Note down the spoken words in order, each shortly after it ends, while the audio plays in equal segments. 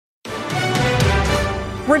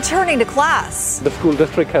returning to class. The school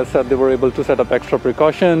district has said they were able to set up extra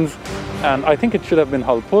precautions, and I think it should have been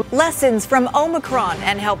helpful. Lessons from Omicron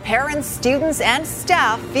and how parents, students, and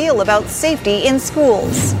staff feel about safety in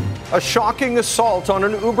schools. A shocking assault on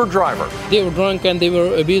an Uber driver. They were drunk and they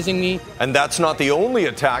were abusing me. And that's not the only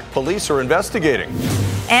attack police are investigating.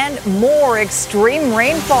 And more extreme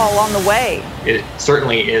rainfall on the way. It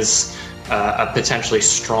certainly is a potentially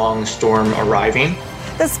strong storm arriving.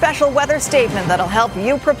 The special weather statement that'll help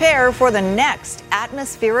you prepare for the next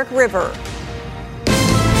atmospheric river.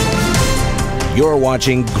 You're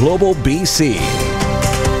watching Global BC.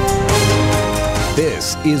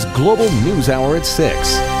 This is Global News Hour at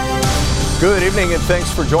 6. Good evening and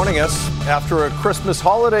thanks for joining us. After a Christmas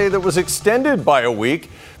holiday that was extended by a week,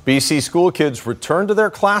 BC school kids returned to their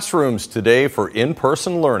classrooms today for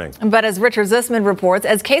in-person learning. But as Richard Zussman reports,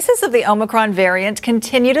 as cases of the Omicron variant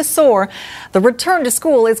continue to soar, the return to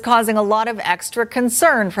school is causing a lot of extra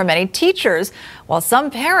concern for many teachers, while some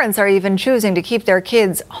parents are even choosing to keep their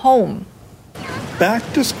kids home. Back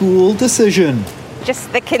to school decision.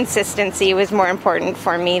 Just the consistency was more important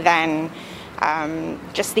for me than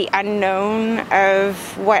just the unknown of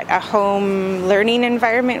what a home learning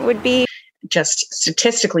environment would be. Just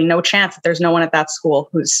statistically, no chance that there's no one at that school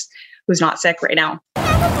who's not sick right now.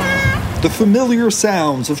 The familiar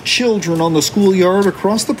sounds of children on the schoolyard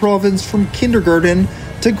across the province from kindergarten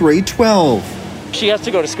to grade 12. She has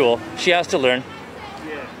to go to school. She has to learn.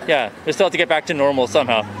 Yeah, they still have to get back to normal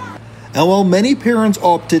somehow. And while many parents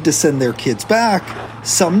opted to send their kids back,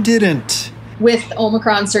 some didn't. With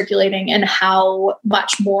Omicron circulating and how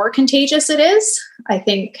much more contagious it is, I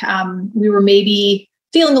think we were maybe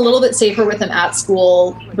feeling a little bit safer with them at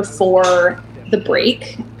school before the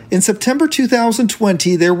break. In September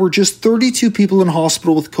 2020, there were just 32 people in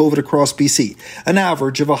hospital with COVID across BC, an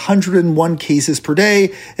average of 101 cases per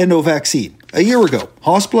day and no vaccine. A year ago,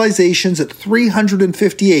 hospitalizations at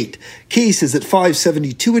 358, cases at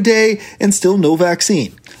 572 a day, and still no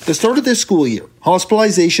vaccine. The start of this school year,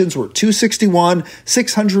 hospitalizations were 261,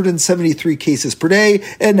 673 cases per day,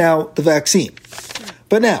 and now the vaccine.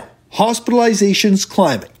 But now, hospitalizations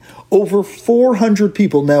climbing. Over 400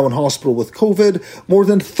 people now in hospital with COVID, more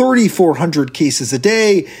than 3,400 cases a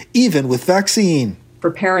day, even with vaccine.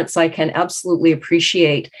 For parents, I can absolutely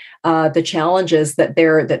appreciate the challenges that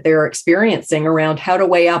they're experiencing around how to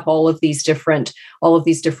weigh up all of these different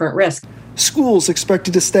risks. Schools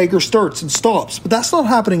expected to stagger starts and stops, but that's not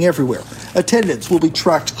happening everywhere. Attendance will be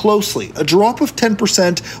tracked closely. A drop of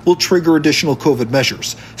 10% will trigger additional COVID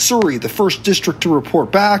measures. Surrey, the first district to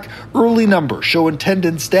report back, early numbers show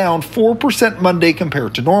attendance down 4% Monday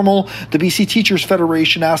compared to normal. The BC Teachers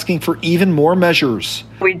Federation asking for even more measures.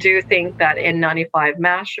 We do think that N95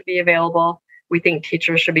 masks should be available. We think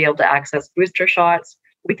teachers should be able to access booster shots.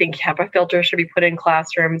 We think HEPA filters should be put in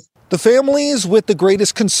classrooms. The families with the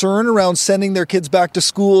greatest concern around sending their kids back to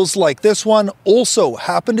schools like this one also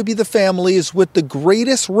happen to be the families with the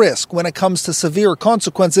greatest risk when it comes to severe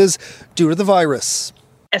consequences due to the virus.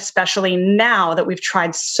 Especially now that we've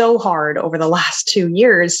tried so hard over the last 2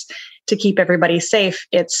 years to keep everybody safe,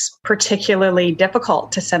 it's particularly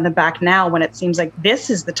difficult to send them back now when it seems like this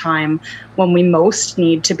is the time when we most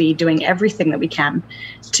need to be doing everything that we can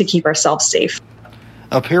to keep ourselves safe.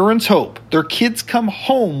 A parent's hope their kids come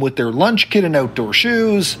home with their lunch kit and outdoor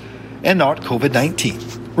shoes and not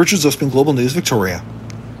COVID-19. Richard Zussman, Global News, Victoria.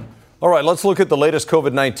 All right, let's look at the latest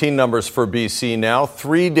COVID-19 numbers for BC now.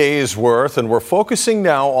 3 days worth, and we're focusing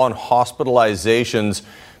now on hospitalizations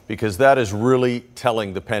because that is really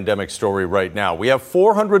telling the pandemic story right now. We have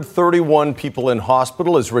 431 people in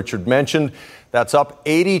hospital, as Richard mentioned. That's up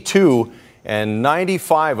 82. And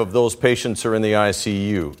 95 of those patients are in the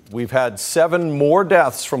ICU. We've had 7 more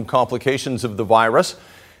deaths from complications of the virus.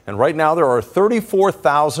 And right now there are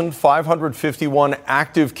 34,551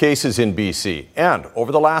 active cases in BC. And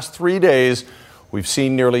over the last 3 days, we've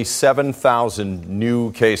seen nearly 7,000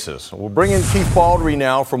 new cases. We'll bring in Keith Baldry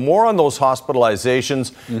now for more on those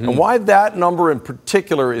hospitalizations and why that number in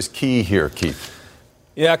particular is key here, Keith.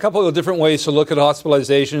 Yeah, a couple of different ways to look at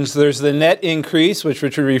hospitalizations. There's the net increase, which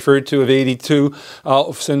Richard referred to, of 82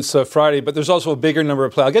 since Friday, but there's also a bigger number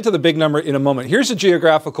at play. I'll get to the big number in a moment. Here's a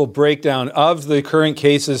geographical breakdown of the current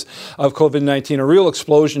cases of COVID-19, a real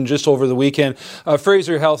explosion just over the weekend.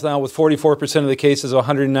 Fraser Health now with 44% of the cases,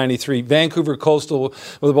 193. Vancouver Coastal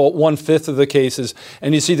with about 1/5 of the cases.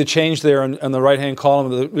 And you see the change there on the right-hand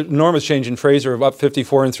column, the enormous change in Fraser of up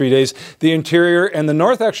 54 in 3 days. The Interior and the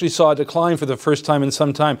North actually saw a decline for the first time in some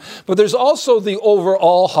some time. But there's also the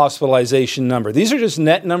overall hospitalization number. These are just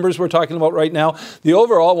net numbers we're talking about right now. The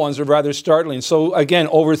overall ones are rather startling. So again,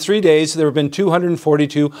 over 3 days, there have been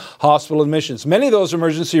 242 hospital admissions. Many of those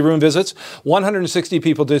emergency room visits, 160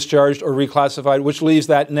 people discharged or reclassified, which leaves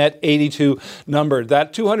that net 82 number.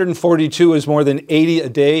 That 242 is more than 80 a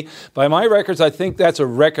day. By my records, I think that's a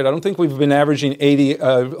record. I don't think we've been averaging 80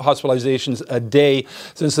 hospitalizations a day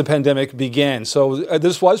since the pandemic began. So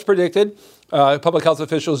this was predicted. Public health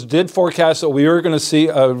officials did forecast that we were going to see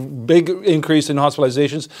a big increase in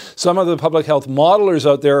hospitalizations. Some of the public health modelers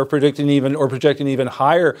out there are projecting even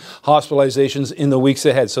higher hospitalizations in the weeks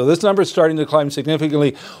ahead. So this number is starting to climb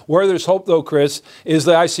significantly. Where there's hope, though, Chris, is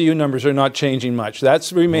the ICU numbers are not changing much.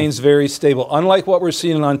 That remains very stable. Unlike what we're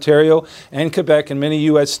seeing in Ontario and Quebec and many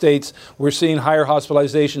U.S. states, we're seeing higher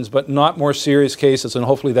hospitalizations, but not more serious cases, and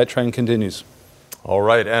hopefully that trend continues. All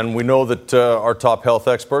right, and we know that our top health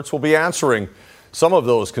experts will be answering some of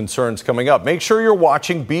those concerns coming up. Make sure you're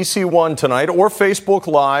watching BC One tonight or Facebook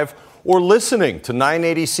Live or listening to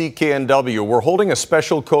 980 CKNW. We're holding a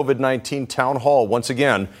special COVID-19 town hall once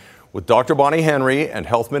again with Dr. Bonnie Henry and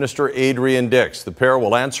Health Minister Adrian Dix. The pair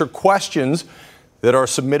will answer questions that are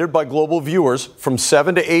submitted by global viewers from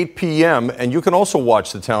 7 to 8 p.m. And you can also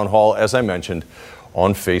watch the town hall, as I mentioned,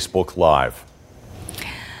 on Facebook Live.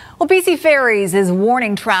 Well, BC Ferries is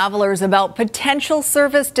warning travelers about potential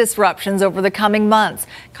service disruptions over the coming months.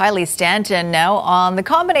 Kylie Stanton now on the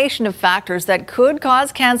combination of factors that could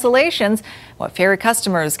cause cancellations, what ferry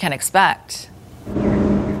customers can expect.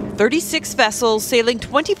 36 vessels sailing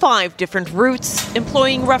 25 different routes,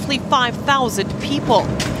 employing roughly 5,000 people.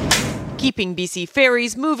 Keeping BC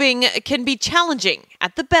Ferries moving can be challenging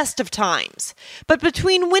at the best of times. But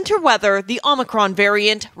between winter weather, the Omicron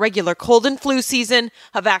variant, regular cold and flu season,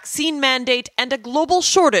 a vaccine mandate, and a global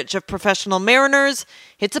shortage of professional mariners,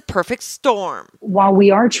 it's a perfect storm. While we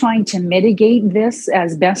are trying to mitigate this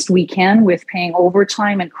as best we can with paying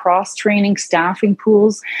overtime and cross-training staffing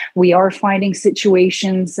pools, we are finding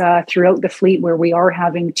situations throughout the fleet where we are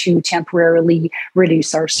having to temporarily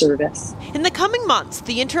reduce our service. In the coming months,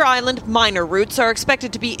 the inter-island minor routes are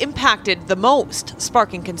expected to be impacted the most,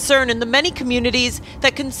 sparking concern in the many communities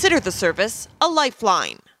that consider the service a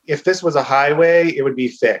lifeline. If this was a highway, it would be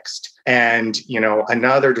fixed. And,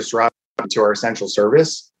 another disruption to our essential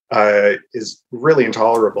service is really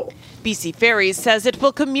intolerable. BC Ferries says it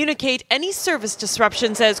will communicate any service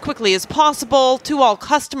disruptions as quickly as possible to all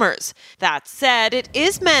customers. That said, it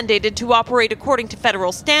is mandated to operate according to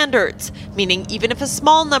federal standards, meaning even if a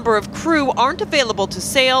small number of crew aren't available to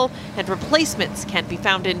sail and replacements can't be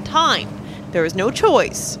found in time, there is no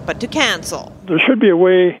choice but to cancel. There should be a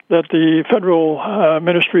way that the federal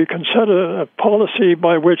ministry can set a policy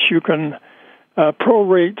by which you can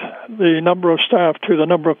prorate the number of staff to the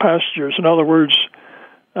number of passengers. In other words,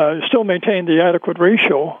 still maintain the adequate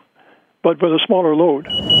ratio, but with a smaller load.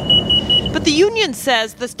 But the union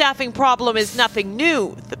says the staffing problem is nothing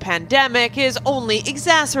new. The pandemic is only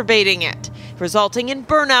exacerbating it, resulting in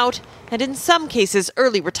burnout and in some cases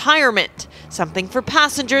early retirement, something for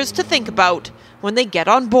passengers to think about when they get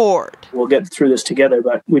on board. We'll get through this together,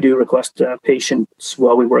 but we do request patience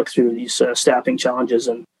while we work through these staffing challenges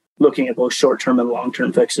and looking at both short-term and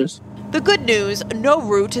long-term fixes. The good news, no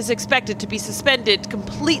route is expected to be suspended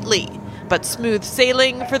completely, but smooth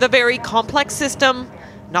sailing for the very complex system,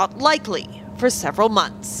 not likely for several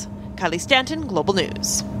months. Kylie Stanton, Global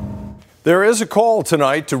News. There is a call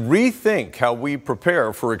tonight to rethink how we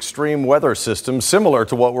prepare for extreme weather systems similar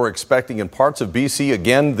to what we're expecting in parts of BC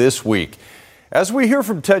again this week. As we hear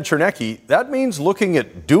from Ted Chernecki, that means looking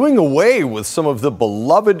at doing away with some of the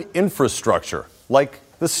beloved infrastructure, like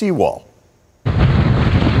the seawall.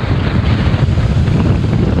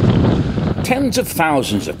 Tens of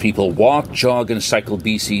thousands of people walk, jog, and cycle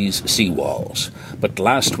BC's seawalls. But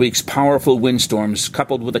last week's powerful windstorms,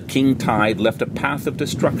 coupled with a king tide, left a path of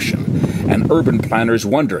destruction, and urban planners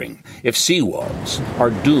wondering if seawalls are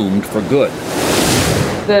doomed for good.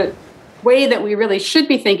 The way that we really should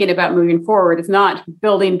be thinking about moving forward is not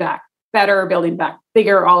building back better, building back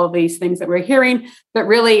bigger, all of these things that we're hearing, but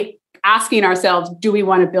really asking ourselves, do we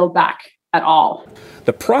want to build back at all?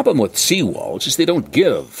 The problem with seawalls is they don't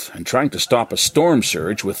give, and trying to stop a storm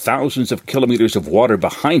surge with thousands of kilometers of water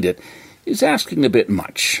behind it is asking a bit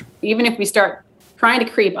much. Even if we start trying to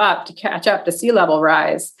creep up to catch up to sea level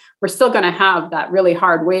rise, we're still going to have that really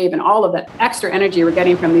hard wave and all of that extra energy we're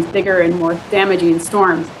getting from these bigger and more damaging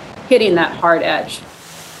storms hitting that hard edge.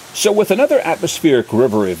 So with another atmospheric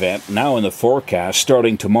river event now in the forecast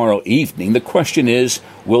starting tomorrow evening, the question is,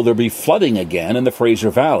 will there be flooding again in the Fraser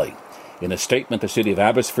Valley? In a statement, the city of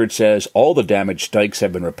Abbotsford says all the damaged dikes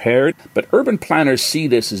have been repaired, but urban planners see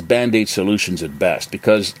this as Band-Aid solutions at best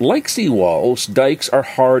because, like seawalls, dikes are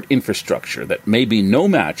hard infrastructure that may be no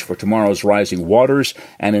match for tomorrow's rising waters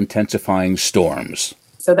and intensifying storms.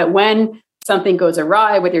 So that when something goes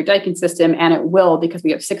awry with your diking system, and it will because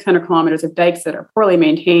we have 600 kilometers of dikes that are poorly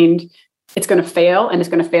maintained, it's going to fail, and it's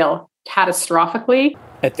going to fail catastrophically.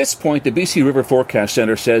 At this point, the BC River Forecast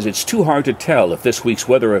Centre says it's too hard to tell if this week's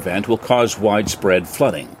weather event will cause widespread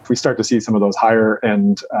flooding. If we start to see some of those higher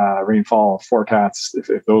end rainfall forecasts,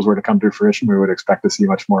 if those were to come to fruition, we would expect to see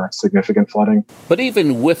much more significant flooding. But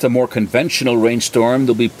even with a more conventional rainstorm,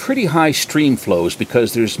 there'll be pretty high stream flows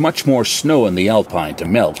because there's much more snow in the Alpine to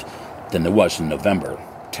melt than there was in November.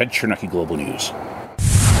 Ted Chernecki, Global News.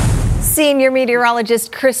 Senior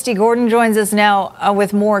meteorologist Christy Gordon joins us now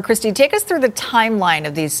with more. Christy, take us through the timeline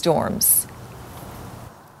of these storms.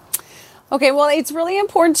 Okay, well, it's really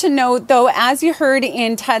important to note, though, as you heard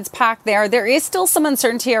in Ted's pack there is still some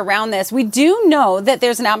uncertainty around this. We do know that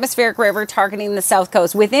there's an atmospheric river targeting the south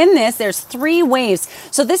coast. Within this, there's 3 waves.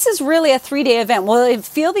 So this is really a 3-day event. We'll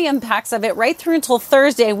feel the impacts of it right through until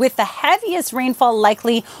Thursday, with the heaviest rainfall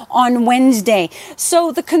likely on Wednesday.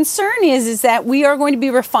 So the concern is that we are going to be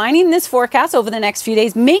refining this forecast over the next few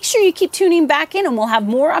days. Make sure you keep tuning back in, and we'll have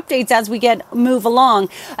more updates as we move along.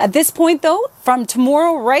 At this point, though, from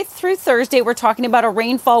tomorrow right through Thursday, we're talking about a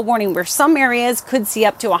rainfall warning where some areas could see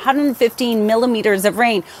up to 115 millimeters of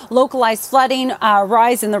rain. Localized flooding,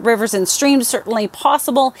 rise in the rivers and streams certainly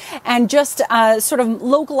possible, and just sort of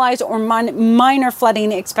localized or minor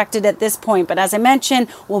flooding expected at this point. But as I mentioned,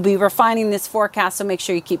 we'll be refining this forecast, so make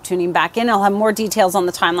sure you keep tuning back in. I'll have more details on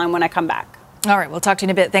the timeline when I come back. All right, we'll talk to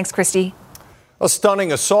you in a bit. Thanks, Christy. A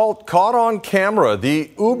stunning assault caught on camera.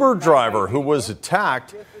 The Uber driver who was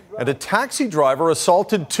attacked and a taxi driver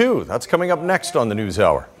assaulted too. That's coming up next on the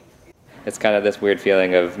NewsHour. It's kind of this weird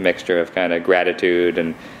feeling of mixture of kind of gratitude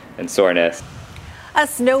and soreness. A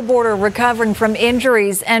snowboarder recovering from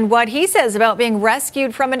injuries and what he says about being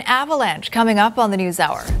rescued from an avalanche, coming up on the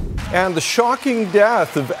NewsHour. And the shocking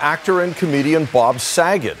death of actor and comedian Bob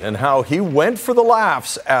Saget and how he went for the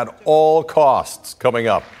laughs at all costs, coming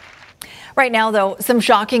up. Right now, though, some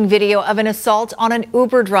shocking video of an assault on an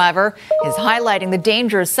Uber driver is highlighting the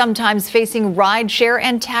dangers sometimes facing rideshare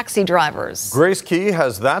and taxi drivers. Grace Key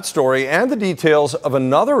has that story and the details of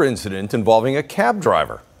another incident involving a cab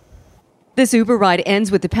driver. This Uber ride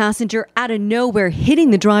ends with the passenger out of nowhere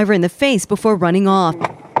hitting the driver in the face before running off.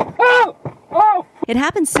 It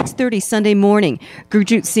happened 6:30 Sunday morning.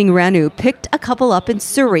 Gurjit Singh Ranu picked a couple up in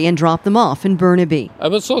Surrey and dropped them off in Burnaby. I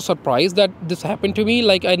was so surprised that this happened to me.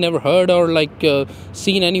 Like I never heard or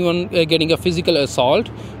seen anyone getting a physical assault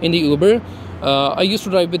in the Uber. I used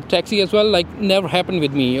to drive with taxi as well. Like never happened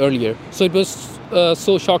with me earlier. So it was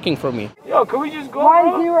so shocking for me. Yo, can we just go?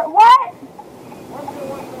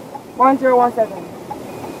 1017.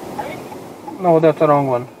 No, that's the wrong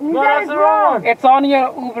one. No, that's the wrong one. It's on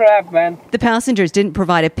your Uber app, man. The passengers didn't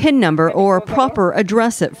provide a PIN number or a proper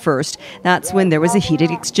address at first. That's when there was a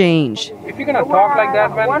heated exchange. If you're gonna talk like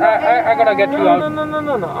that, man, I gotta get you out.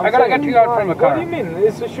 No. I gotta get you out from the car. What do you mean?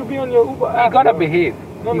 It should be on your Uber app. You gotta behave.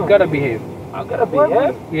 You gotta behave. I gotta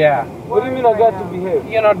behave? Yeah. What do you mean I got to behave?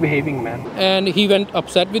 You're not behaving, man. And he went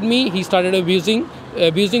upset with me. He started abusing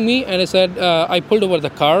me, and I said I pulled over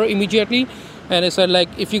the car immediately. And I said,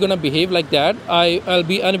 if you're going to behave like that, I'll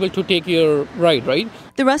be unable to take your ride, right?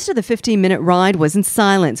 The rest of the 15-minute ride was in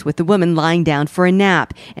silence, with the woman lying down for a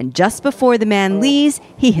nap. And just before the man leaves,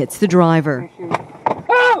 he hits the driver.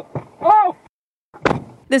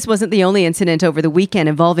 This wasn't the only incident over the weekend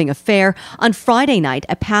involving a fare. On Friday night,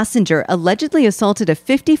 a passenger allegedly assaulted a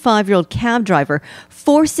 55-year-old cab driver,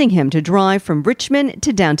 forcing him to drive from Richmond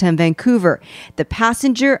to downtown Vancouver. The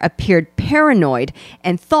passenger appeared paranoid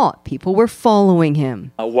and thought people were following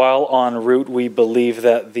him. While en route, we believe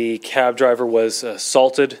that the cab driver was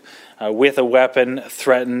assaulted with a weapon,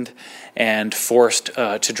 threatened, and forced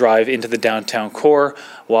to drive into the downtown core.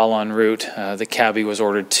 While en route, the cabbie was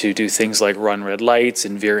ordered to do things like run red lights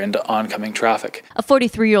and veer into oncoming traffic. A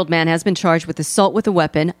 43-year-old man has been charged with assault with a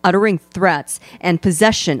weapon, uttering threats, and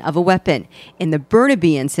possession of a weapon. In the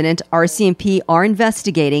Burnaby incident, RCMP are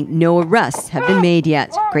investigating. No arrests have been made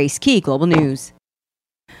yet. Grace Key, Global News.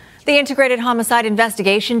 The Integrated Homicide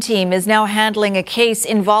Investigation Team is now handling a case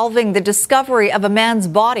involving the discovery of a man's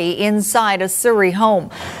body inside a Surrey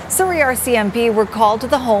home. Surrey RCMP were called to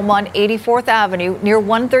the home on 84th Avenue near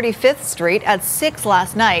 135th Street at 6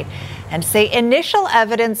 last night and say initial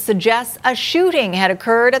evidence suggests a shooting had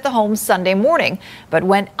occurred at the home Sunday morning, but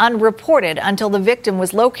went unreported until the victim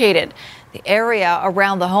was located. The area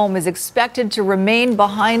around the home is expected to remain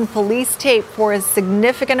behind police tape for a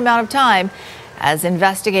significant amount of time as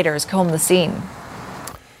investigators comb the scene.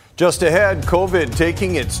 Just ahead, COVID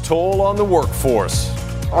taking its toll on the workforce.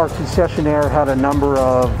 Our concessionaire had a number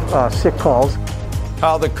of sick calls.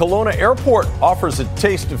 How the Kelowna Airport offers a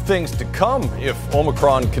taste of things to come if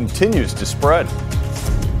Omicron continues to spread.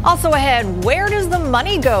 Also ahead, where does the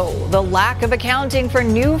money go? The lack of accounting for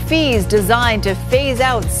new fees designed to phase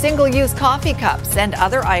out single-use coffee cups and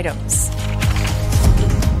other items.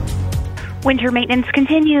 Winter maintenance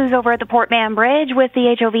continues over at the Port Mann Bridge with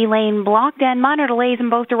the HOV lane blocked and minor delays in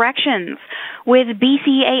both directions. With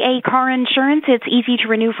BCAA car insurance, it's easy to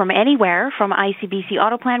renew from anywhere, from ICBC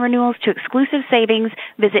auto plan renewals to exclusive savings.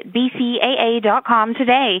 Visit bcaa.com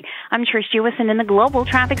today. I'm Trish Jewison in the Global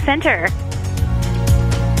Traffic Center.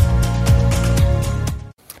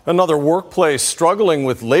 Another workplace struggling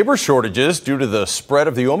with labor shortages due to the spread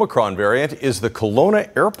of the Omicron variant is the Kelowna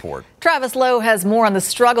Airport. Travis Lowe has more on the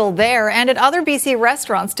struggle there and at other BC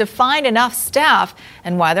restaurants to find enough staff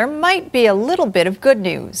and why there might be a little bit of good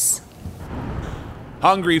news.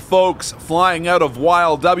 Hungry folks flying out of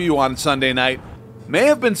Wild W on Sunday night may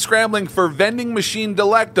have been scrambling for vending machine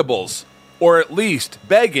delectables, or at least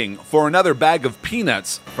begging for another bag of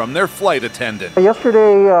peanuts from their flight attendant.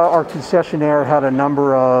 Yesterday, our concessionaire had a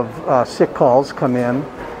number of sick calls come in,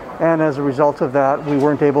 and as a result of that, we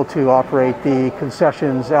weren't able to operate the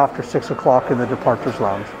concessions after 6 o'clock in the departures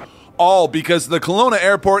lounge. All because the Kelowna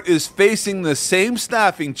Airport is facing the same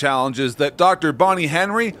staffing challenges that Dr. Bonnie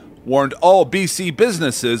Henry warned all BC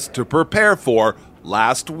businesses to prepare for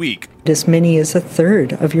last week. As many as a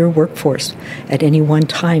third of your workforce at any one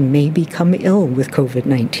time may become ill with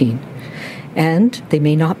COVID-19, and they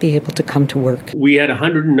may not be able to come to work. We had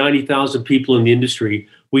 190,000 people in the industry.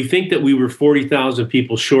 We think that we were 40,000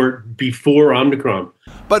 people short before Omicron.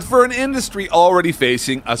 But for an industry already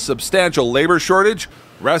facing a substantial labor shortage,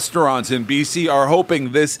 restaurants in BC are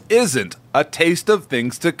hoping this isn't a taste of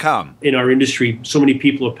things to come. In our industry, so many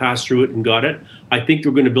people have passed through it and got it. I think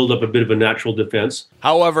they're going to build up a bit of a natural defense.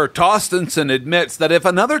 However, Tostenson admits that if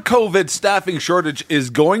another COVID staffing shortage is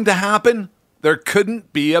going to happen, there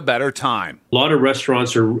couldn't be a better time. A lot of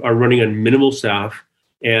restaurants are running on minimal staff,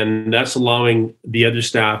 and that's allowing the other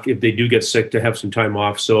staff, if they do get sick, to have some time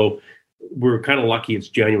off. So we're kind of lucky it's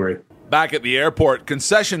January. Back at the airport,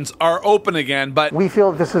 concessions are open again, but we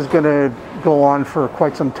feel this is going to go on for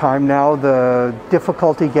quite some time now, the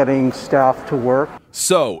difficulty getting staff to work.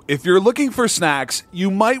 So, if you're looking for snacks,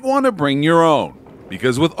 you might want to bring your own.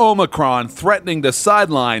 Because with Omicron threatening to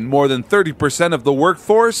sideline more than 30% of the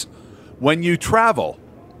workforce, when you travel,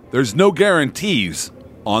 there's no guarantees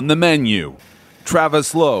on the menu.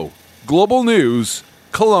 Travis Lowe, Global News,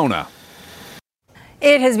 Kelowna.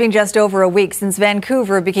 It has been just over a week since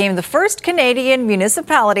Vancouver became the first Canadian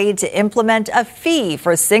municipality to implement a fee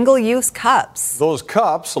for single-use cups. Those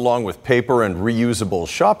cups, along with paper and reusable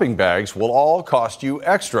shopping bags, will all cost you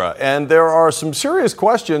extra. And there are some serious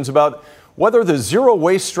questions about whether the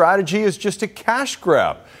zero-waste strategy is just a cash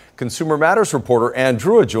grab. Consumer Matters reporter Ann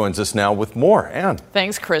Drua joins us now with more. Ann.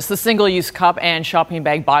 Thanks, Chris. The single-use cup and shopping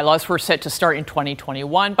bag bylaws were set to start in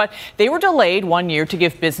 2021, but they were delayed 1 year to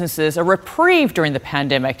give businesses a reprieve during the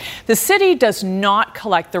pandemic. The city does not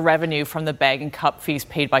collect the revenue from the bag and cup fees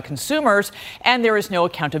paid by consumers, and there is no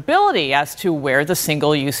accountability as to where the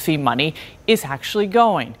single-use fee money is actually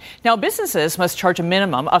going. Now, businesses must charge a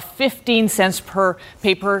minimum of 15 cents per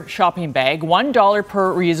paper shopping bag, $1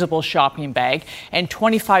 per reusable shopping bag, and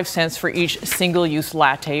 25 cents for each single-use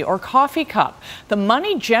latte or coffee cup. The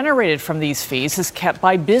money generated from these fees is kept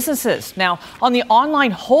by businesses. Now, on the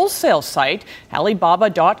online wholesale site,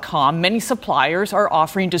 Alibaba.com, many suppliers are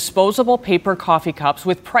offering disposable paper coffee cups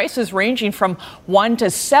with prices ranging from 1 to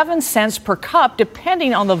 7 cents per cup,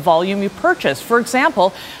 depending on the volume you purchase. For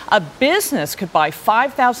example, a business could buy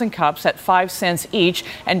 5,000 cups at 5 cents each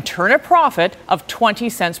and turn a profit of 20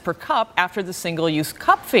 cents per cup after the single-use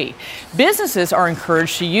cup fee. Businesses are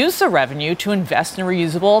encouraged to use the revenue to invest in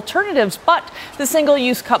reusable alternatives, but the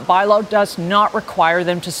single-use cup bylaw does not require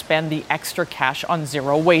them to spend the extra cash on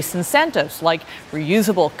zero-waste incentives like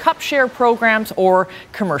reusable cup share programs or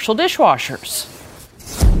commercial dishwashers.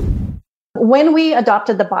 When we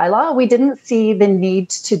adopted the bylaw, we didn't see the need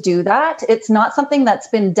to do that. It's not something that's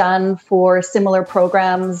been done for similar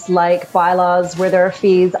programs like bylaws where there are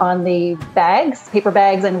fees on the bags, paper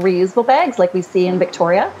bags and reusable bags like we see in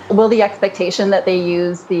Victoria. Will the expectation that they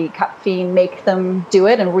use the cup fee make them do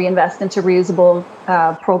it and reinvest into reusable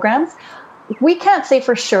programs? We can't say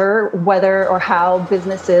for sure whether or how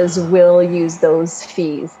businesses will use those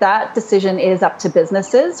fees. That decision is up to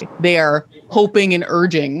businesses. They are hoping and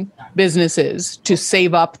urging businesses to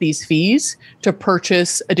save up these fees to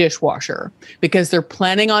purchase a dishwasher because they're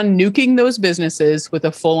planning on nuking those businesses with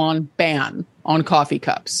a full-on ban on coffee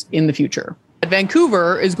cups in the future.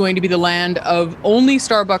 Vancouver is going to be the land of only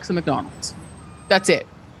Starbucks and McDonald's. That's it.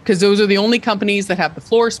 Because those are the only companies that have the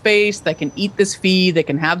floor space, that can eat this fee, that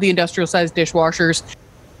can have the industrial-sized dishwashers.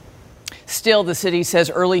 Still, the city says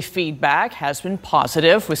early feedback has been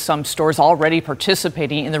positive, with some stores already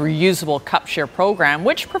participating in the reusable cup share program,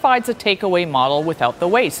 which provides a takeaway model without the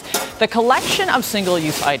waste. The collection of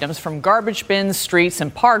single-use items from garbage bins, streets,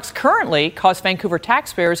 and parks currently costs Vancouver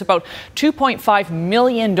taxpayers about $2.5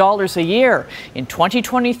 million a year. In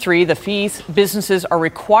 2023, the fees businesses are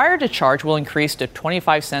required to charge will increase to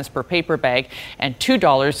 25 cents per paper bag and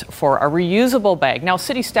 $2 for a reusable bag. Now,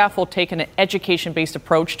 city staff will take an education-based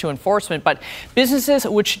approach to enforcement, but businesses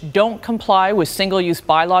which don't comply with single-use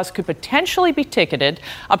bylaws could potentially be ticketed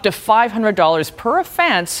up to $500 per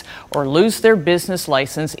offense or lose their business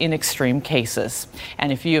license in extreme cases.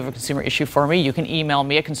 And if you have a consumer issue for me, you can email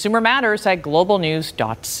me at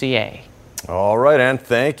consumermatters@globalnews.ca. All right, Ann,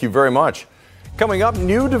 thank you very much. Coming up,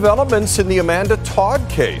 new developments in the Amanda Todd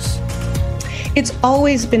case. It's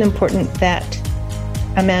always been important that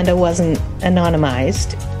Amanda wasn't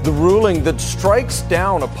anonymized. The ruling that strikes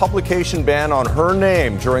down a publication ban on her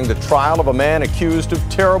name during the trial of a man accused of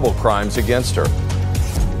terrible crimes against her.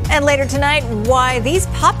 And later tonight, why these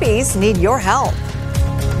puppies need your help.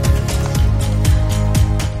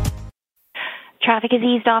 Traffic has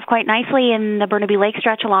eased off quite nicely in the Burnaby Lake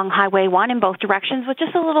stretch along Highway 1 in both directions, with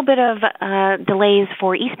just a little bit of delays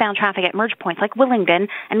for eastbound traffic at merge points like Willingdon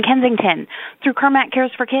and Kensington. Through Kermac Cares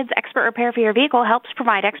for Kids, expert repair for your vehicle helps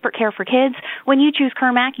provide expert care for kids. When you choose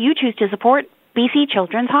Kermac, you choose to support BC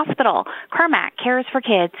Children's Hospital. Kermac Cares for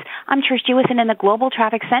Kids. I'm Trish Jewison in the Global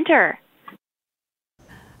Traffic Center.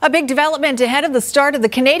 A big development ahead of the start of the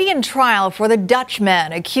Canadian trial for the Dutch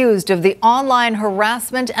man accused of the online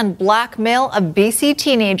harassment and blackmail of BC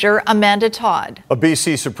teenager Amanda Todd. A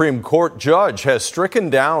BC Supreme Court judge has stricken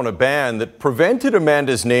down a ban that prevented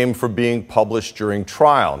Amanda's name from being published during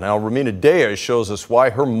trial. Now, Romina Diaz shows us why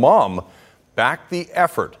her mom backed the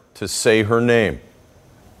effort to say her name.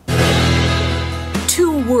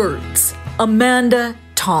 2 words, Amanda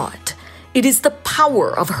Todd. It is the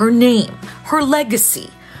power of her name, her legacy.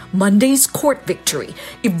 Monday's court victory,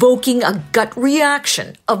 evoking a gut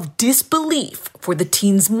reaction of disbelief for the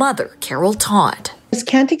teen's mother, Carol Todd. I just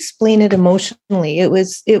can't explain it emotionally. It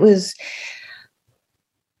was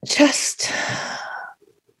just,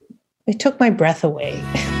 it took my breath away.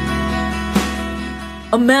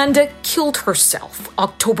 Amanda killed herself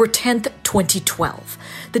October 10th, 2012.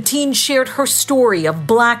 The teen shared her story of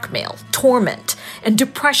blackmail, torment, and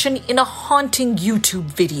depression in a haunting YouTube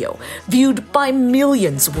video viewed by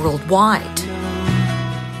millions worldwide.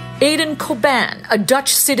 Aiden Coban, a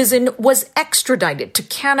Dutch citizen, was extradited to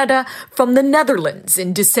Canada from the Netherlands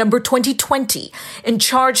in December 2020 and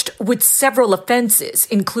charged with several offenses,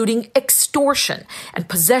 including extortion and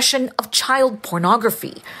possession of child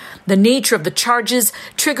pornography. The nature of the charges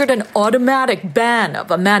triggered an automatic ban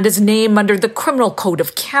of Amanda's name under the Criminal Code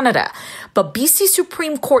of Canada. But BC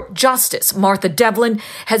Supreme Court Justice Martha Devlin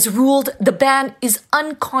has ruled the ban is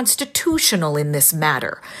unconstitutional in this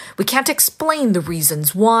matter. We can't explain the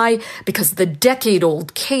reasons why, because the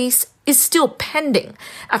decade-old case is still pending.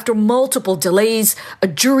 After multiple delays, a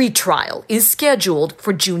jury trial is scheduled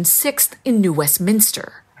for June 6th in New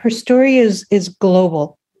Westminster. Her story is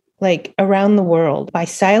global. Like around the world, by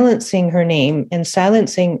silencing her name and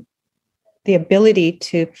silencing the ability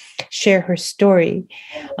to share her story.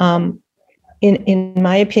 In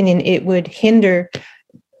my opinion, it would hinder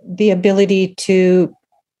the ability to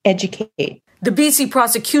educate. The BC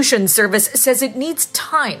Prosecution Service says it needs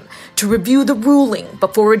time to review the ruling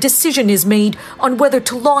before a decision is made on whether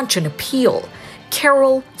to launch an appeal.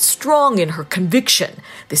 Carol, strong in her conviction,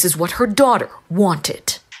 this is what her daughter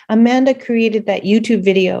wanted. Amanda created that YouTube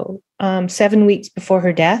video 7 weeks before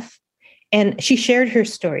her death, and she shared her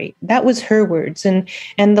story. That was her words. And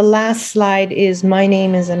the last slide is, "My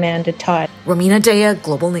name is Amanda Todd." Romina Daya,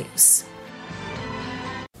 Global News.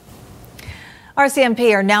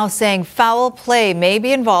 RCMP are now saying foul play may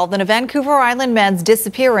be involved in a Vancouver Island man's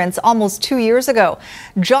disappearance almost 2 years ago.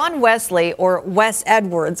 John Wesley, or Wes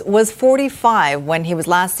Edwards, was 45 when he was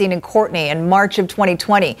last seen in Courtenay in March of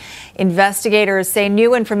 2020. Investigators say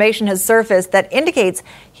new information has surfaced that indicates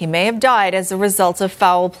he may have died as a result of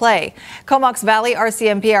foul play. Comox Valley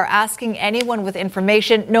RCMP are asking anyone with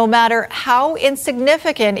information, no matter how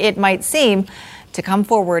insignificant it might seem, to come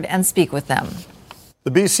forward and speak with them. The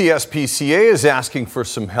BCSPCA is asking for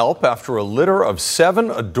some help after a litter of 7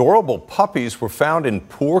 adorable puppies were found in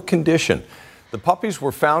poor condition. The puppies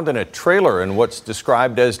were found in a trailer in what's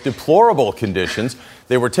described as deplorable conditions.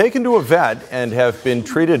 They were taken to a vet and have been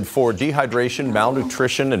treated for dehydration,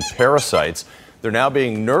 malnutrition, and parasites. They're now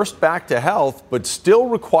being nursed back to health, but still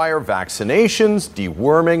require vaccinations,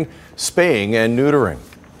 deworming, spaying, and neutering.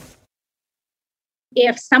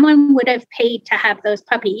 If someone would have paid to have those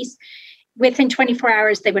puppies, within 24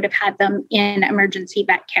 hours, they would have had them in emergency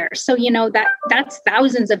vet care. So, that's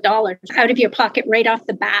thousands of dollars out of your pocket right off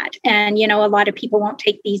the bat. And, a lot of people won't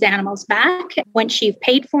take these animals back. Once you've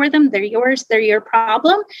paid for them, they're yours, they're your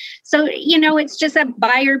problem. So, it's just a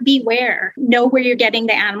buyer beware. Know where you're getting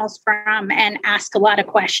the animals from and ask a lot of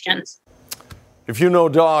questions. If you know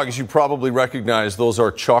dogs, you probably recognize those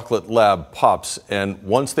are chocolate lab pups. And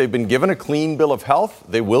once they've been given a clean bill of health,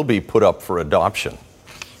 they will be put up for adoption.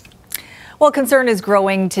 Well, concern is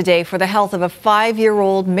growing today for the health of a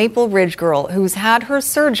 5-year-old Maple Ridge girl who's had her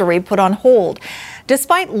surgery put on hold.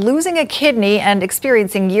 Despite losing a kidney and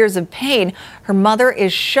experiencing years of pain, her mother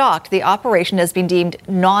is shocked the operation has been deemed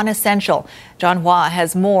non-essential. John Hua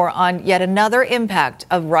has more on yet another impact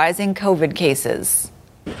of rising COVID cases.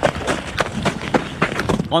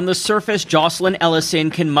 On the surface, Jocelyn Ellison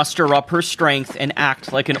can muster up her strength and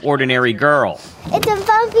act like an ordinary girl. It's a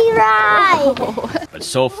bumpy ride! But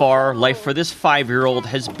so far, life for this 5-year-old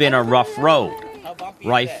has been a rough road,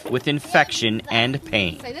 rife with infection and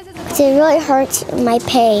pain. It really hurts my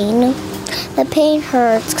pain. The pain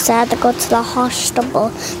hurts because I had to go to the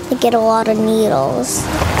hospital to get a lot of needles.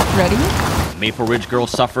 Ready? Maple Ridge girl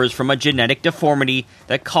suffers from a genetic deformity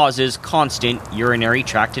that causes constant urinary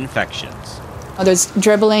tract infections. There's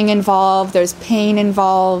dribbling involved, there's pain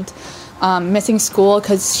involved, missing school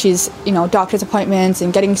because she's, doctor's appointments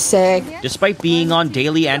and getting sick. Despite being on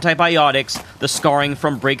daily antibiotics, the scarring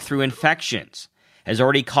from breakthrough infections has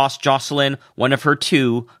already cost Jocelyn one of her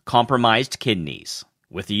 2 compromised kidneys.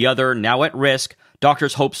 With the other now at risk,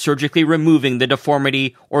 doctors hope surgically removing the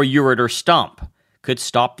deformity or ureter stump could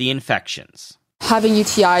stop the infections. Having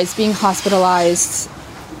UTIs, being hospitalized,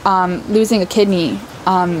 losing a kidney,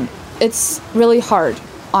 it's really hard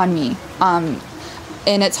on me, and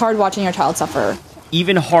it's hard watching your child suffer.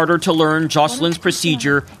 Even harder to learn, Jocelyn's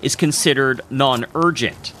procedure is considered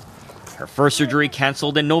non-urgent. Her first surgery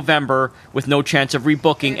canceled in November with no chance of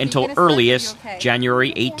rebooking until earliest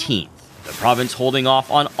January 18th. The province holding off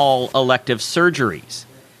on all elective surgeries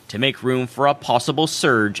to make room for a possible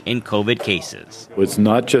surge in COVID cases. It's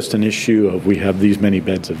not just an issue of we have these many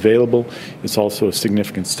beds available, it's also a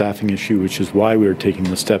significant staffing issue, which is why we are taking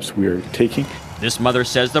the steps we are taking. This mother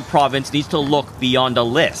says the province needs to look beyond a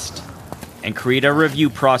list and create a review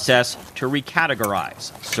process to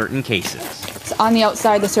recategorize certain cases. On the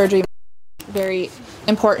outside, the surgery is very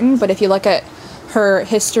important, but if you look at her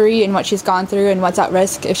history and what she's gone through and what's at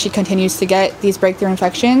risk if she continues to get these breakthrough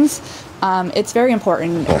infections, it's very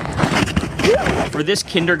important. For this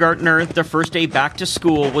kindergartner, the first day back to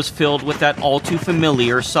school was filled with that all too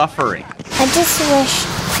familiar suffering. I just wish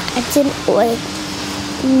I didn't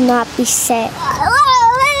not be sick.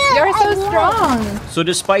 You're so strong. So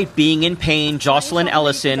despite being in pain, Jocelyn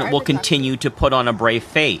Ellison will continue to put on a brave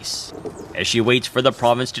face as she waits for the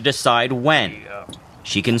province to decide when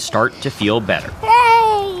she can start to feel better.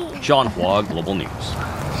 Hey! John Hua, Global News.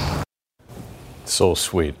 So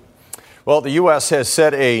sweet. Well, the U.S. has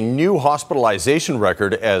set a new hospitalization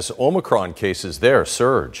record as Omicron cases there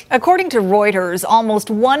surge. According to Reuters,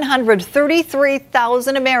 almost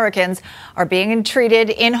 133,000 Americans are being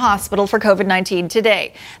treated in hospital for COVID-19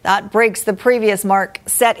 today. That breaks the previous mark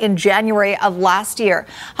set in January of last year.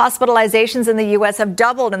 Hospitalizations in the U.S. have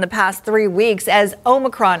doubled in the past 3 weeks as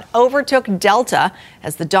Omicron overtook Delta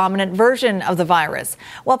as the dominant version of the virus.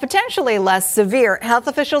 While potentially less severe, health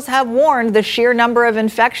officials have warned the sheer number of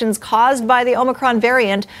infections caused by the Omicron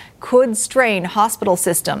variant could strain hospital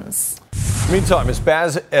systems. Meantime, as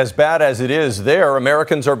bad as it is there,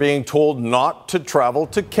 Americans are being told not to travel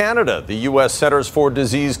to Canada. The U.S. Centers for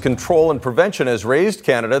Disease Control and Prevention has raised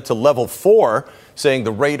Canada to level 4, saying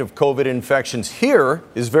the rate of COVID infections here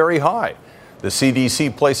is very high. The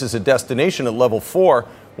CDC places a destination at level 4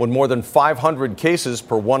 when more than 500 cases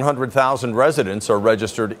per 100,000 residents are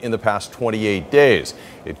registered in the past 28 days.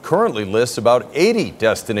 It currently lists about 80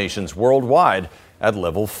 destinations worldwide at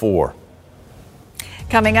level 4.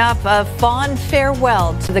 Coming up, a fond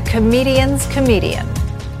farewell to the comedian's comedian.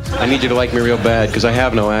 I need you to like me real bad because I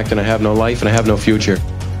have no act and I have no life and I have no future.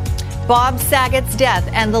 Bob Saget's death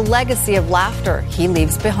and the legacy of laughter he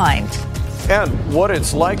leaves behind. And what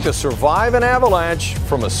it's like to survive an avalanche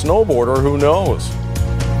from a snowboarder who knows.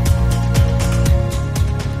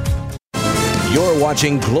 You're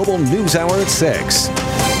watching Global News Hour at 6.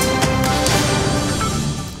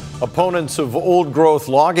 Opponents of old-growth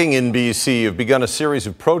logging in BC have begun a series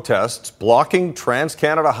of protests blocking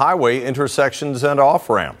Trans-Canada Highway intersections and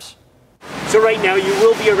off-ramps. So right now you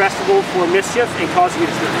will be arrestable for mischief and causing a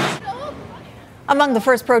disturbance. Among the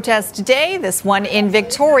first protests today, this one in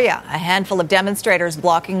Victoria. A handful of demonstrators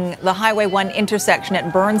blocking the Highway 1 intersection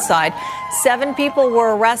at Burnside. 7 people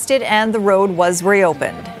were arrested and the road was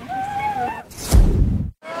reopened.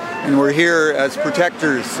 And we're here as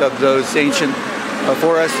protectors of those ancient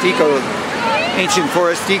forest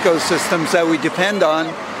ecosystems that we depend on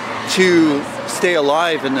to stay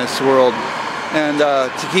alive in this world and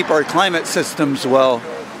to keep our climate systems well.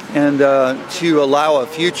 And to allow a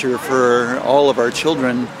future for all of our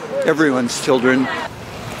children, everyone's children.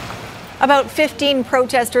 About 15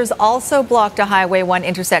 protesters also blocked a Highway 1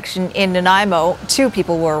 intersection in Nanaimo. 2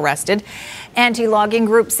 people were arrested. Anti-logging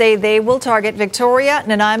groups say they will target Victoria,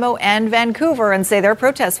 Nanaimo, and Vancouver and say their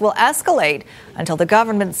protests will escalate until the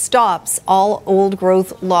government stops all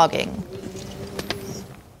old-growth logging.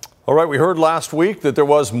 All right, we heard last week that there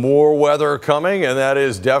was more weather coming, and that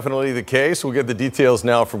is definitely the case. We'll get the details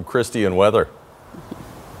now from Christy and weather.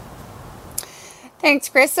 Thanks,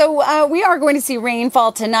 Chris. So we are going to see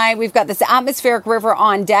rainfall tonight. We've got this atmospheric river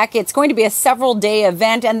on deck. It's going to be a several-day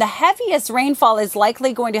event, and the heaviest rainfall is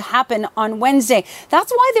likely going to happen on Wednesday.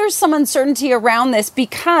 That's why there's some uncertainty around this,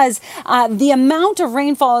 because the amount of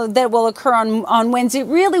rainfall that will occur on Wednesday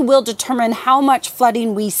really will determine how much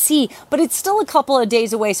flooding we see, but it's still a couple of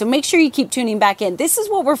days away, so make sure you keep tuning back in. This is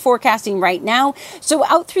what we're forecasting right now. So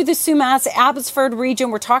out through the Sumas, Abbotsford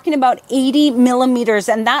region, we're talking about 80 millimeters,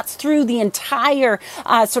 and that's through the entire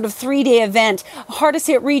sort of 3-day event. Hardest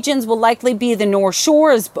hit regions will likely be the North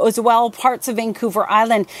Shore as well, parts of Vancouver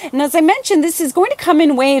Island. And as I mentioned, this is going to come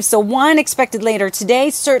in waves. So one expected later today,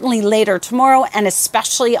 certainly later tomorrow, and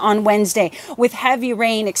especially on Wednesday, with heavy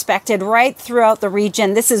rain expected right throughout the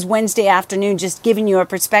region. This is Wednesday afternoon, just giving you a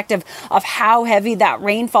perspective of how heavy that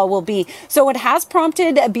rainfall will be. So it has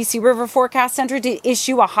prompted BC River Forecast Centre to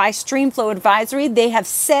issue a high stream flow advisory. They have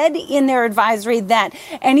said in their advisory that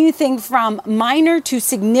anything from minor to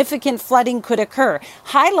significant flooding could occur,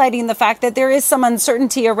 highlighting the fact that there is some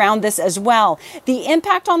uncertainty around this as well. The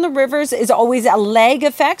impact on the rivers is always a lag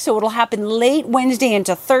effect, so it'll happen late Wednesday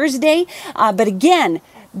into Thursday. But again,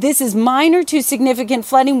 this is minor to significant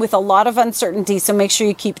flooding with a lot of uncertainty, so make sure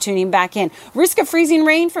you keep tuning back in. Risk of freezing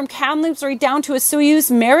rain from Kamloops right down to Osoyoos.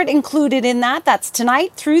 Merritt included in that. That's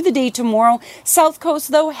tonight through the day tomorrow. South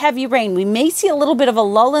Coast, though, heavy rain. We may see a little bit of a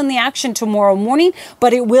lull in the action tomorrow morning,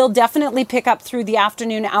 but it will definitely pick up through the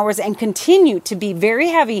afternoon hours and continue to be very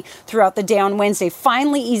heavy throughout the day on Wednesday,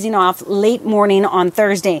 finally easing off late morning on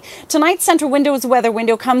Thursday. Tonight's Central Windows weather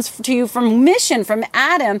window comes to you from Mission, from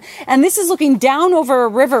Adam, and this is looking down over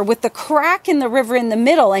a river with the crack in the river in the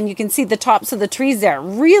middle, and you can see the tops of the trees there.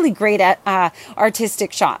 Really great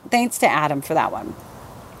artistic shot. Thanks to Adam for that one.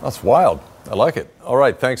 That's wild. I like it. All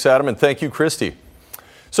right. Thanks, Adam, and thank you, Christy.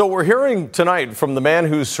 So we're hearing tonight from the man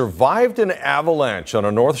who survived an avalanche on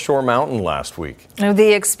a North Shore mountain last week.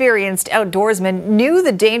 The experienced outdoorsman knew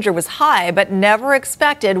the danger was high, but never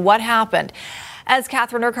expected what happened. As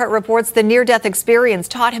Catherine Urquhart reports, the near-death experience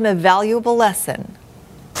taught him a valuable lesson.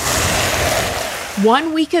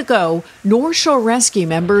 1 week ago, North Shore rescue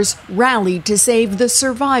members rallied to save the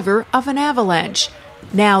survivor of an avalanche.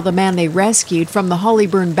 Now the man they rescued from the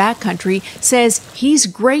Hollyburn backcountry says he's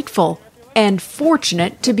grateful and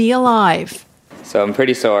fortunate to be alive. So I'm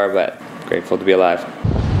pretty sore, but grateful to be alive.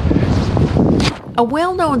 A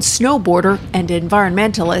well-known snowboarder and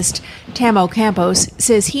environmentalist, Tamo Campos,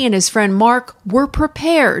 says he and his friend Mark were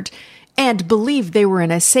prepared and believed they were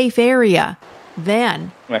in a safe area.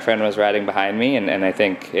 Then my friend was riding behind me, and I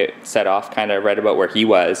think it set off kind of right about where he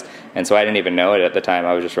was, and so I didn't even know it at the time.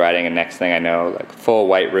 I was just riding, and next thing I know, like full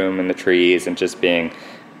white room in the trees and just being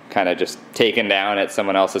kind of just taken down at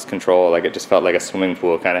someone else's control. Like it just felt like a swimming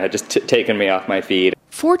pool kind of had just taken me off my feet.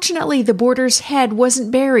 Fortunately, the boarder's head wasn't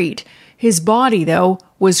buried. His body, though,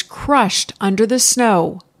 was crushed under the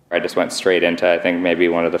snow. I just went straight into, I think, maybe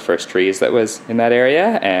one of the first trees that was in that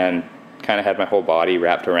area, and kind of had my whole body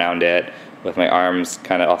wrapped around it with my arms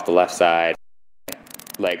kind of off the left side,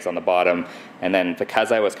 legs on the bottom. And then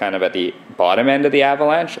because I was kind of at the bottom end of the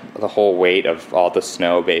avalanche, the whole weight of all the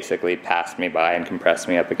snow basically passed me by and compressed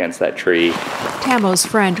me up against that tree. Tamo's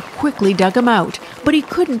friend quickly dug him out, but he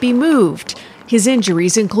couldn't be moved. His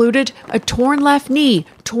injuries included a torn left knee,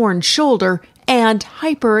 torn shoulder, and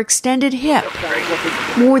hyperextended hip.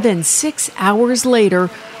 More than 6 hours later,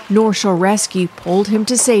 North Shore Rescue pulled him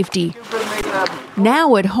to safety.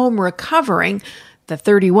 Now at home recovering, the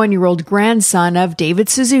 31-year-old grandson of David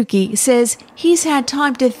Suzuki says he's had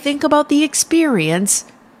time to think about the experience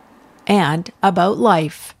and about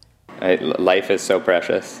life. Life is so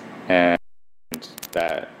precious, and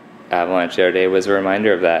that avalanche the other day was a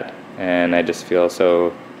reminder of that. And I just feel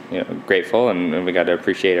so grateful, and we got to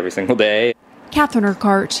appreciate every single day. Catherine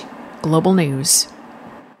Urquhart, Global News.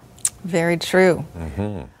 Very true.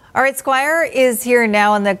 All right, Squire is here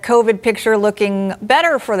now, and the COVID picture looking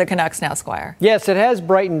better for the Canucks now, Squire. Yes, it has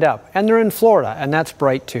brightened up, and they're in Florida, and that's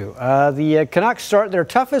bright too. The Canucks start their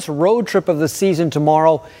toughest road trip of the season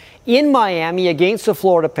tomorrow in Miami against the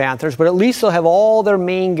Florida Panthers, but at least they'll have all their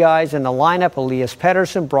main guys in the lineup. Elias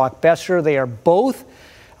Pettersson, Brock Besser, they are both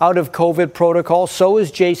out of COVID protocol. So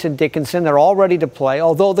is Jason Dickinson. They're all ready to play,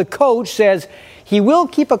 although the coach says he will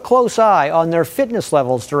keep a close eye on their fitness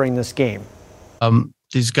levels during this game.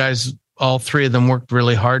 These guys, all three of them worked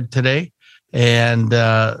really hard today, and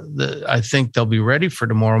I think they'll be ready for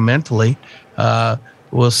tomorrow mentally.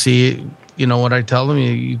 We'll see. You know what I tell them,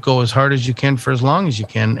 you go as hard as you can for as long as you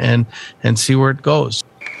can and see where it goes.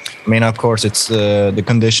 I mean, of course, it's the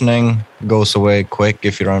conditioning goes away quick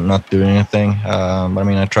if you're not doing anything. But I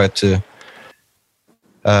mean, I tried to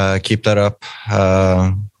keep that up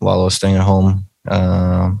while I was staying at home.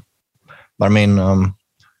 But I mean,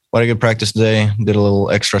 what a good practice today. Did a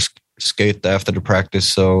little extra skate after the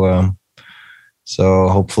practice, so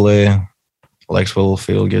hopefully legs will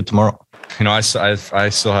feel good tomorrow. I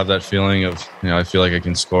still have that feeling of I feel like I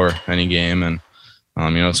can score any game, and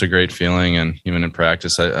it's a great feeling. And even in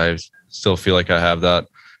practice, I still feel like I have that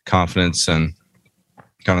confidence and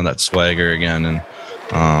kind of that swagger again. And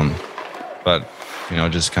but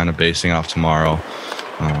just kind of basing off tomorrow.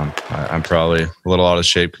 I'm probably a little out of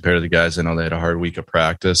shape compared to the guys. I know they had a hard week of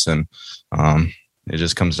practice, and it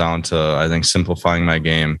just comes down to, I think, simplifying my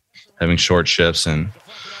game, having short shifts, and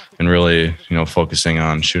really, focusing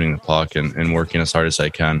on shooting the puck and working as hard as I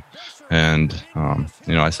can. And,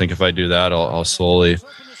 I think if I do that, I'll slowly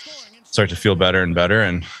start to feel better and better,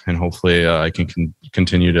 and hopefully I can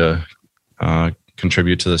continue to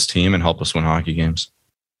contribute to this team and help us win hockey games.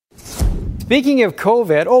 Speaking of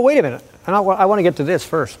COVID, oh, wait a minute. I want to get to this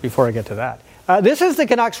first before I get to that. This is the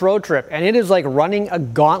Canucks road trip, and it is like running a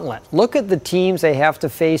gauntlet. Look at the teams they have to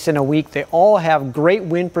face in a week. They all have great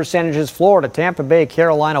win percentages. Florida, Tampa Bay,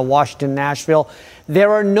 Carolina, Washington, Nashville.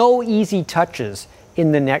 There are no easy touches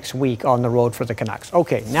in the next week on the road for the Canucks.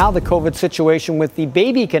 Okay, now the COVID situation with the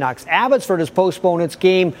baby Canucks. Abbotsford has postponed its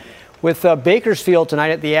game with Bakersfield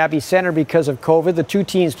tonight at the Abbey Center because of COVID. The two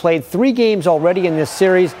teams played 3 games already in this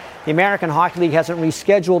series. The American Hockey League hasn't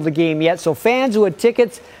rescheduled the game yet, so fans who had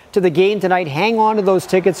tickets to the game tonight, hang on to those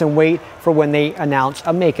tickets and wait for when they announce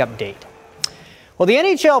a makeup date. Well, the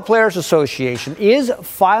NHL Players Association is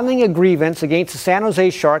filing a grievance against the San Jose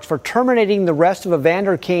Sharks for terminating the rest of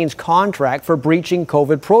Evander Kane's contract for breaching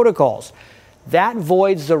COVID protocols. That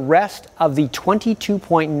voids the rest of the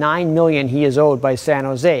 $22.9 million he is owed by San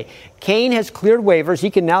Jose. Kane has cleared waivers.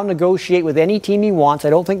 He can now negotiate with any team he wants.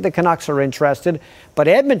 I don't think the Canucks are interested, but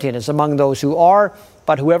Edmonton is among those who are.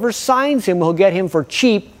 But whoever signs him will get him for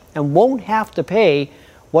cheap and won't have to pay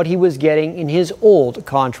what he was getting in his old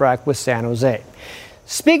contract with San Jose.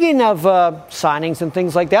 Speaking of signings and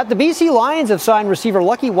things like that, the BC Lions have signed receiver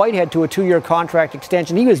Lucky Whitehead to a 2-year contract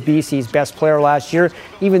extension. He was BC's best player last year,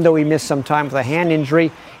 even though he missed some time with a hand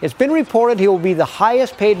injury. It's been reported he will be the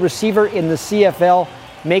highest paid receiver in the CFL,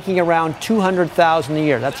 making around $200,000 a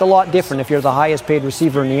year. That's a lot different if you're the highest paid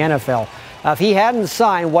receiver in the NFL. If he hadn't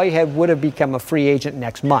signed, Whitehead would have become a free agent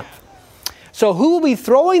next month. So who will be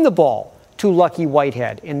throwing the ball to Lucky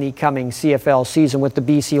Whitehead in the coming CFL season with the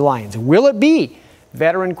BC Lions? Will it be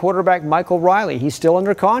veteran quarterback Michael Riley? He's still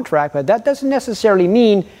under contract, but that doesn't necessarily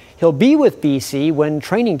mean he'll be with BC when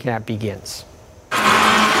training camp begins.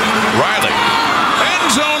 Riley,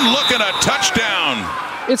 end zone, looking a touchdown.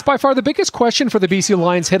 It's by far the biggest question for the BC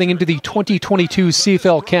Lions heading into the 2022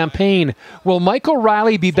 CFL campaign. Will Michael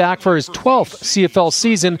Riley be back for his 12th CFL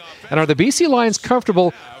season? And are the BC Lions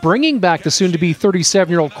comfortable bringing back the soon-to-be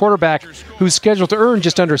 37-year-old quarterback who's scheduled to earn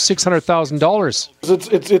just under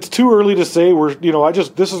 $600,000? It's too early to say.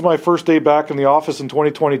 This is my first day back in the office in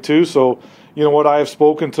 2022, so you know what, I have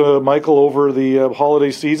spoken to Michael over the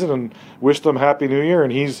holiday season and wished him Happy New Year,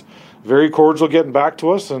 and he's very cordial getting back to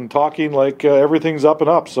us and talking like everything's up and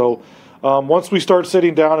up. So once we start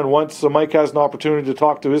sitting down and once Mike has an opportunity to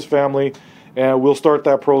talk to his family, we'll start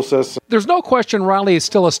that process. There's no question Riley is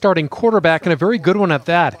still a starting quarterback and a very good one at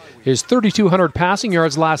that. His 3,200 passing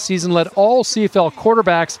yards last season led all CFL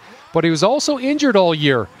quarterbacks, but he was also injured all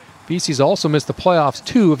year. BC's also missed the playoffs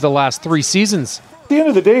 2 of the last 3 seasons. At the end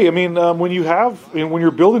of the day, I mean, when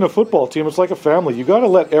you're building a football team, it's like a family. You got to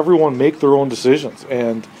let everyone make their own decisions.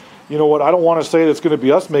 And you know what, I don't want to say that it's going to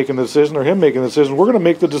be us making the decision or him making the decision. We're going to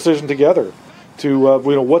make the decision together to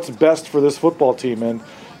what's best for this football team. And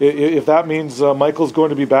if that means Michael's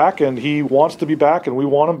going to be back and he wants to be back and we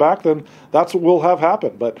want him back, then that's what we'll have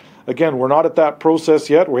happen. But again, we're not at that process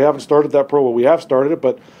yet. We haven't started that we have started it,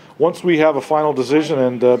 but once we have a final decision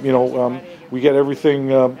and we get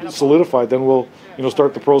everything solidified, then we'll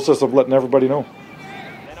start the process of letting everybody know.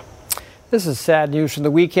 This is sad news from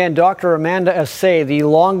the weekend. Dr. Amanda Assay, the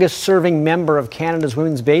longest-serving member of Canada's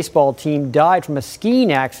women's baseball team, died from a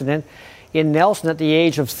skiing accident in Nelson at the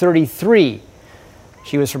age of 33.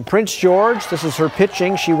 She was from Prince George. This is her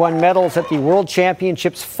pitching. She won medals at the World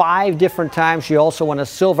Championships 5 different times. She also won a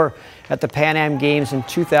silver at the Pan Am Games in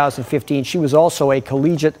 2015. She was also a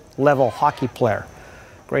collegiate-level hockey player.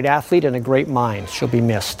 Great athlete and a great mind. She'll be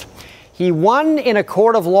missed. He won in a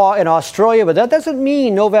court of law in Australia, but that doesn't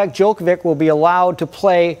mean Novak Djokovic will be allowed to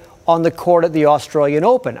play on the court at the Australian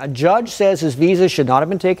Open. A judge says his visa should not have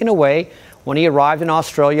been taken away when he arrived in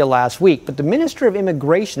Australia last week. But the Minister of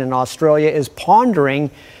Immigration in Australia is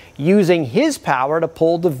pondering using his power to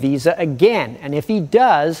pull the visa again. And if he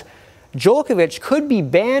does, Djokovic could be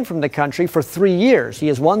banned from the country for 3 years. He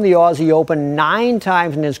has won the Aussie Open 9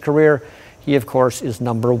 times in his career. He, of course, is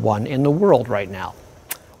number 1 in the world right now.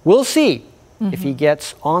 We'll see if he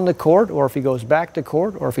gets on the court or if he goes back to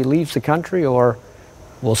court or if he leaves the country, or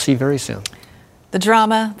we'll see very soon. The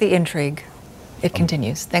drama, the intrigue, it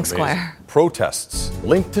continues. Thanks, Squire. Protests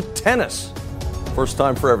linked to tennis. First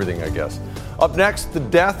time for everything, I guess. Up next, the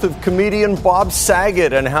death of comedian Bob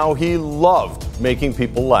Saget and how he loved making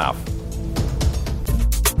people laugh.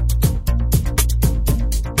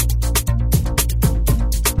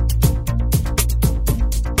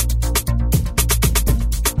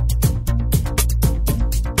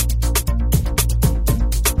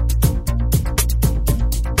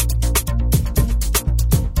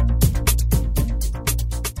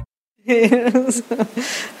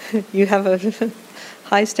 You have a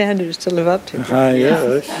high standards to live up to.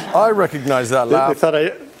 Yeah. I recognize that laugh.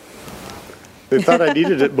 They thought I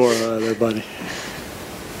needed it more, there, buddy.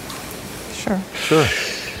 Sure.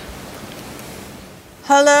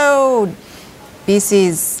 Hello,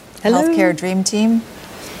 BC's healthcare dream team.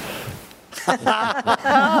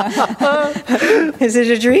 Is it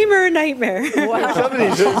a dream or a nightmare? Wow.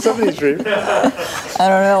 Somebody's dream. I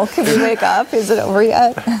don't know. Can we wake up? Is it over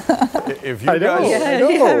yet? If you guys,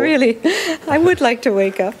 yeah, really. I would like to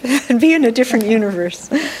wake up and be in a different universe.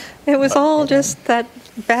 It was all just that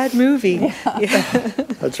bad movie. Yeah.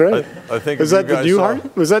 That's right. I think was that the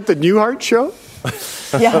Newhart? Was that the Newhart show?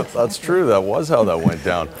 Yeah, that's true. That was how that went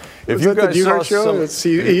down. If was you that guys the Newhart saw show? Let's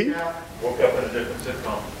see. Woke up in a different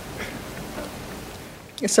sitcom.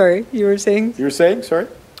 Sorry, you were saying? You were saying, sorry?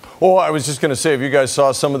 Oh, I was just going to say, if you guys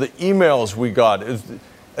saw some of the emails we got,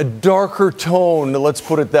 a darker tone, let's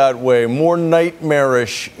put it that way, more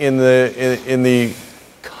nightmarish in the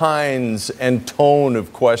kinds and tone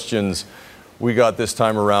of questions we got this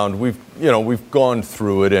time around. We've gone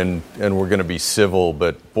through it and we're going to be civil,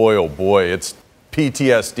 but boy, oh boy, it's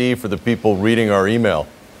PTSD for the people reading our email.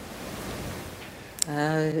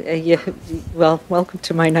 Well, welcome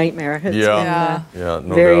to my nightmare. It's been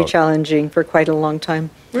no very doubt. challenging for quite a long time.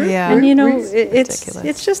 Yeah. And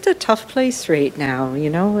it's just a tough place right now,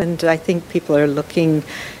 and I think people are looking,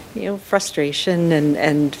 frustration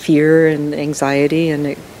and fear and anxiety,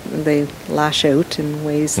 and they lash out in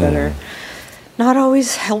ways that are not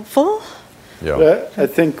always helpful. Yeah. I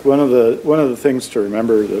think one of the things to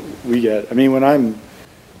remember that we get, when I'm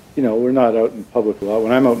we're not out in public a lot.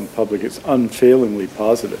 When I'm out in public, it's unfailingly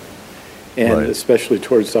positive, and especially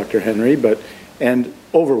towards Dr. Henry, and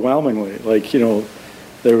overwhelmingly,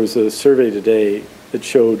 there was a survey today that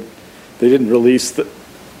showed they didn't release the.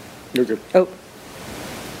 You're good. Oh.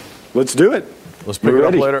 Let's do it. Let's pick it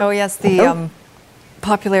up later. Oh, yes, the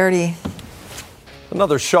popularity.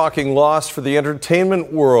 Another shocking loss for the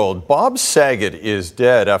entertainment world. Bob Saget is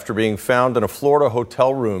dead after being found in a Florida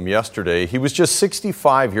hotel room yesterday. He was just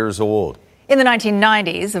 65 years old. In the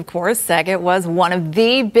 1990s, of course, Saget was one of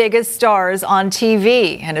the biggest stars on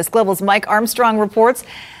TV. And as Global's Mike Armstrong reports,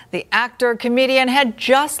 the actor-comedian had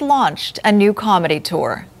just launched a new comedy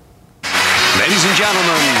tour. Ladies and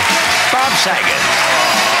gentlemen, Bob Saget.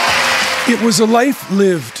 It was a life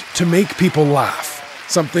lived to make people laugh,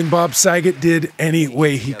 something Bob Saget did any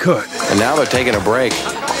way he could. And now they're taking a break.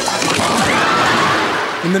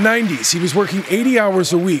 In the 90s, he was working 80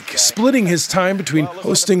 hours a week, splitting his time between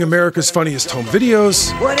hosting America's Funniest Home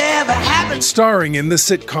Videos and starring in the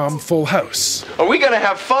sitcom Full House. Are we going to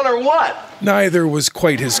have fun or what? Neither was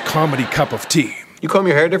quite his comedy cup of tea. You comb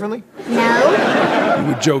your hair differently? No. He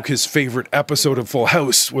would joke his favorite episode of Full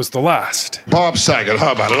House was the last. Bob Saget,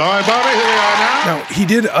 how about it? All right, Bobby, here we are now. Now, he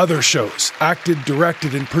did other shows, acted,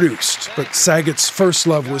 directed, and produced, but Saget's first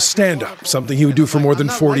love was stand-up, something he would do for more than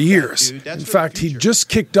 40 years. In fact, he just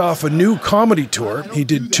kicked off a new comedy tour. He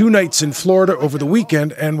did 2 nights in Florida over the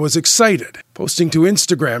weekend and was excited, posting to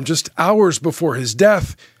Instagram just hours before his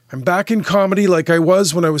death. I'm back in comedy like I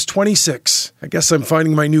was when I was 26. I guess I'm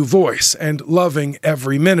finding my new voice and loving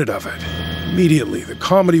every minute of it. Immediately, the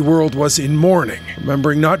comedy world was in mourning,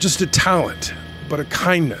 remembering not just a talent, but a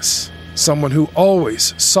kindness. Someone who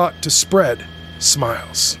always sought to spread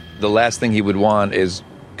smiles. The last thing he would want is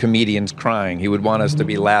comedians crying. He would want us to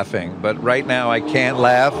be laughing. But right now, I can't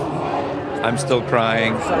laugh. I'm still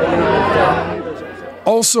crying.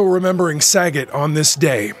 Also remembering Saget on this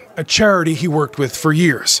day, a charity he worked with for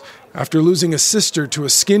years. After losing a sister to a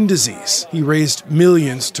skin disease, he raised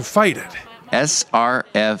millions to fight it.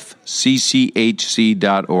 srfccHC.org.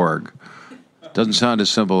 Doesn't sound as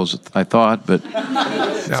simple as I thought, but...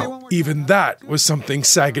 Now, even that was something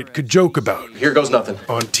Saget could joke about. Here goes nothing.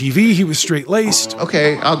 On TV, he was straight-laced.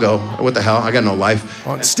 Okay, I'll go. What the hell? I got no life.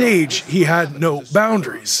 On stage, he had no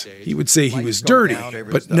boundaries. He would say he was dirty,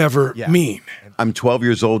 but never mean. I'm 12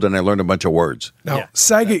 years old and I learned a bunch of words. Now,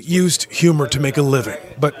 Saget used humor to make a living,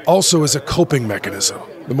 but also as a coping mechanism.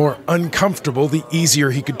 The more uncomfortable, the easier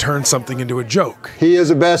he could turn something into a joke. He is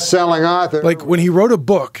a best-selling author. Like when he wrote a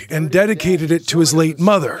book and dedicated it to his late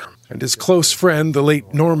mother, and his close friend, the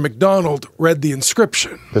late Norm Macdonald, read the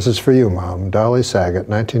inscription. This is for you, Mom. Dolly Saget,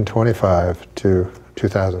 1925 to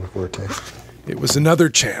 2014. It was another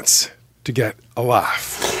chance to get a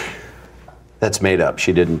laugh. That's made up.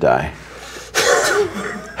 She didn't die.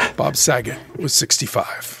 Bob Saget was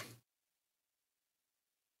 65.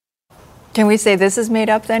 Can we say this is made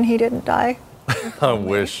up then? He didn't die? I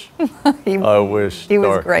wish. I wish. He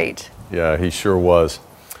was great. Yeah, he sure was.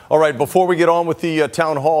 All right, before we get on with the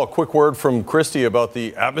town hall, a quick word from Christy about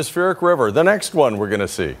the atmospheric river, the next one we're going to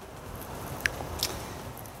see.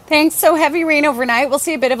 Thanks. So heavy rain overnight. We'll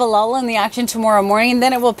see a bit of a lull in the action tomorrow morning.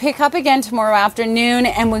 Then it will pick up again tomorrow afternoon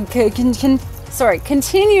and we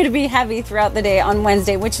continue to be heavy throughout the day on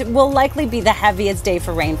Wednesday, which will likely be the heaviest day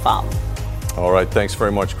for rainfall. All right. Thanks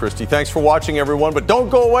very much, Christy. Thanks for watching, everyone. But don't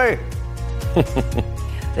go away.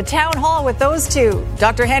 The town hall with those two,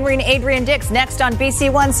 Dr. Henry and Adrian Dix, next on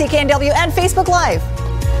BC One, CKNW, and Facebook Live.